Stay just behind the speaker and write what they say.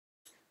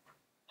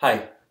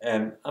Hi,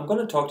 I'm going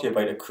to talk to you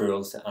about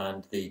accruals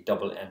and the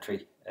double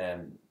entry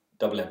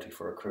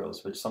for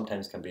accruals, which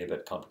sometimes can be a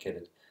bit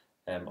complicated,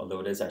 although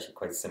it is actually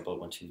quite simple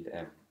once you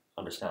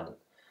understand it.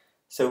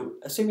 So,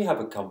 assume you have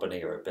a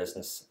company or a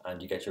business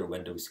and you get your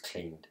windows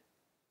cleaned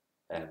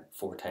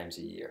 4 times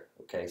a year.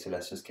 Okay, so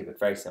let's just keep it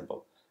very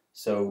simple.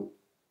 So,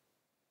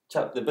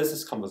 the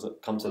business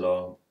comes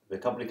along, the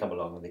company come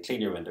along and they clean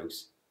your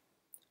windows,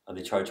 and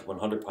they charge you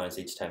 £100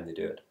 each time they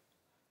do it.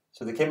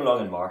 So they came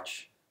along in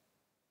March,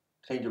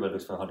 cleaned your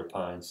windows for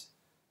 £100.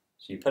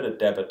 So you put a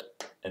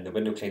debit in the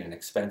window cleaning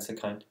expense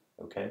account,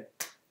 okay?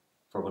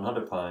 For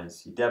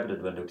 £100, you debited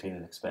the window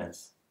cleaning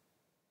expense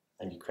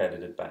and you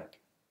credited back.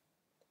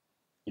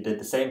 You did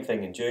the same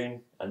thing in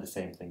June and the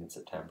same thing in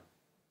September,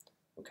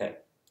 okay?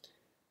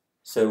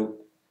 So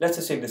let's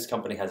assume this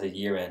company has a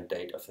year-end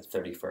date of the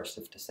 31st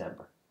of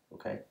December,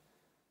 okay?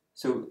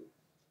 So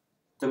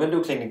the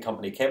window cleaning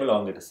company came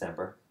along in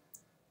December,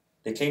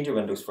 they cleaned your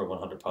windows for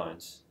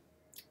 £100,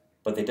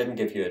 but they didn't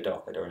give you a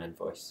docket or an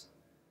invoice.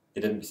 They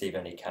didn't receive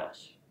any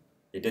cash.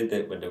 They did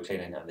the window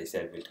cleaning and they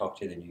said, we'll talk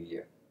to you the new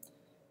year.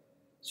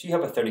 So you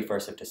have a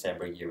 31st of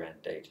December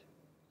year-end date.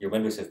 Your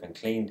windows have been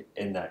cleaned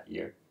in that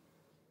year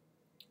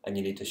and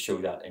you need to show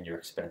that in your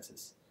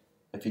expenses.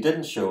 If you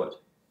didn't show it,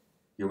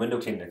 your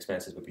window cleaning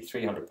expenses would be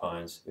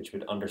 £300, which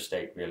would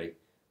understate really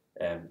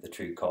the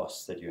true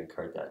costs that you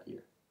incurred that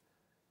year.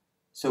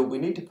 So we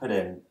need to put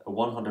in a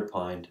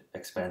 £100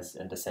 expense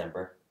in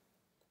December.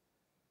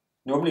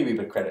 Normally we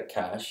would credit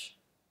cash,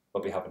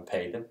 but we haven't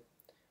paid them.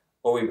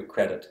 Or we would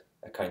credit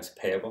accounts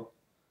payable,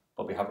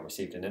 but we haven't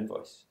received an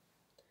invoice.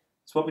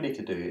 So what we need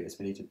to do is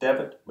we need to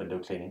debit window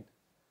cleaning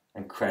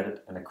and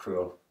credit an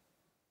accrual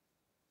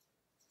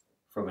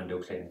for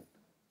window cleaning.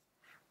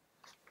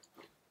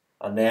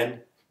 And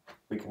then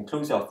we can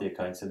close off the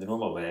accounts in the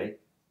normal way.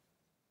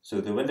 So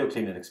the window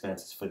cleaning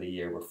expenses for the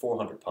year were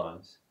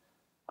 £400,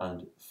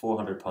 and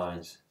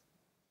 £400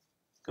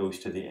 goes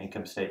to the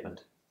income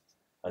statement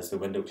as the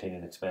window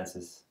cleaning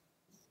expenses,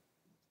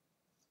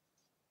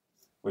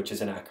 which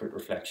is an accurate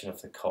reflection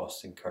of the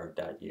costs incurred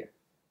that year,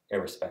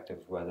 irrespective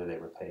of whether they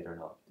were paid or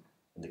not,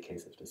 in the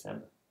case of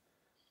December.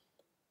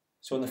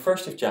 So on the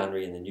 1st of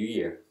January in the new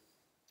year,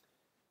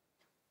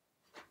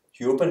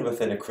 you open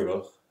with an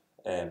accrual,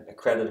 a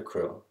credit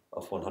accrual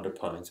of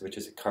 £100, which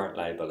is a current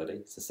liability.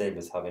 It's the same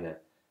as having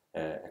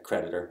a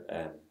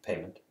creditor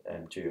payment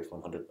due of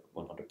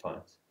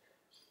 £100.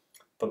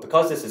 But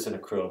because this is an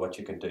accrual, what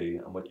you can do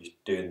and what you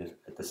do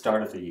at the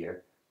start of the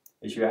year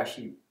is you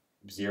actually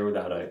zero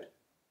that out.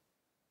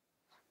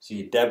 So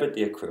you debit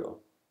the accrual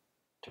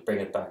to bring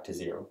it back to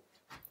zero,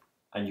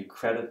 and you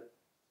credit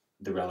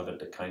the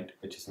relevant account,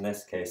 which is in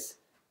this case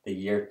the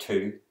year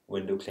 2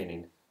 window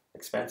cleaning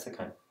expense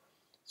account.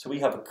 So we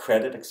have a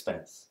credit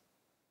expense,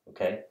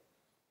 okay,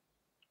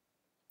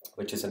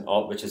 which is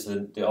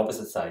the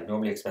opposite side.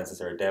 Normally expenses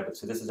are a debit,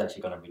 so this is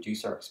actually going to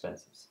reduce our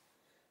expenses.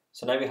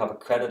 So now we have a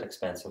credit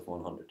expense of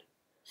 100.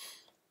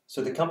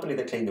 So the company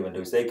that cleaned the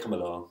windows, they come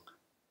along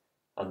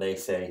and they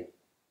say,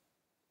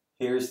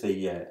 here's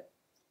the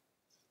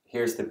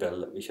bill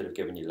that we should have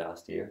given you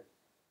last year.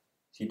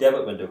 So you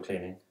debit window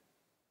cleaning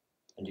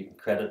and you can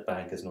credit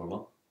bank as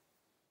normal.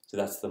 So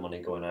that's the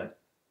money going out.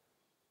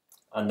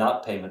 And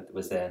that payment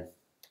was then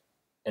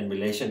in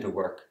relation to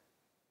work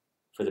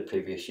for the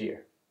previous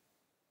year.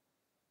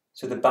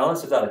 So the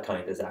balance of that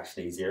account is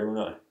actually zero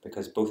now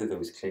because both of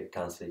those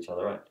cancel each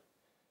other out.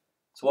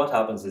 So what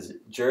happens is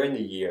during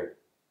the year,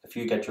 if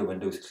you get your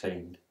windows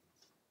cleaned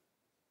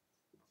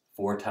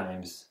 4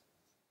 times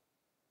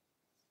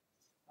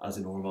as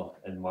normal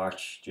in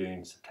March,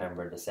 June,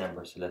 September,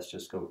 December. So let's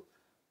just go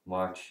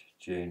March,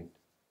 June,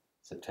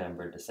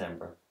 September,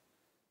 December.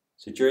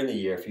 So during the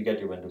year, if you get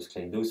your windows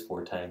cleaned those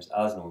 4 times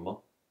as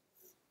normal,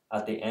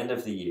 at the end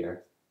of the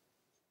year,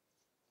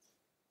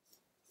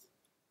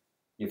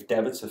 you've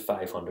debits of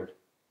 500,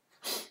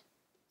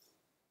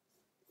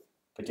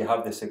 but you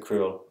have this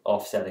accrual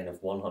offsetting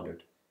of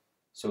 100.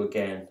 So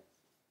again,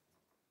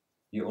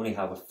 you only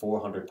have a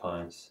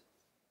 £400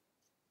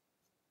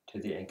 to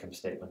the income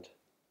statement.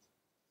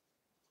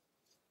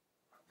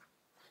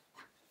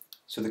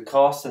 So the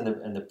cost in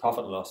the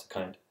profit and loss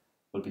account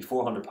will be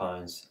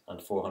 £400 and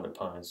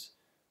 £400,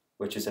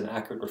 which is an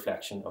accurate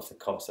reflection of the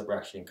costs that were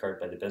actually incurred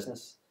by the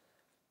business.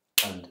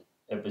 And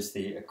it was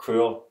the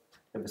accrual,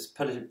 it was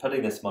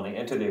putting this money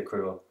into the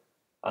accrual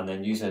and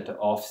then using it to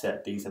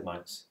offset these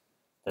amounts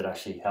that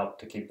actually helped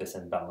to keep this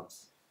in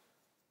balance.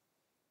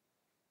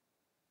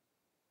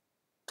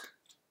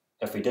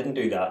 If we didn't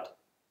do that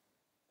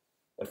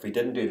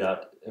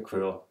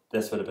accrual,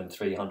 this would have been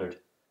 300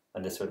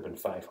 and this would have been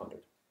 500.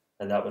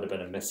 And that would have been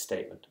a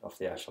misstatement of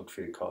the actual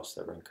true costs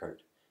that were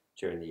incurred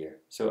during the year.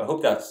 So I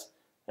hope that's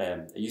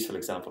a useful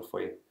example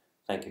for you.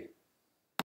 Thank you.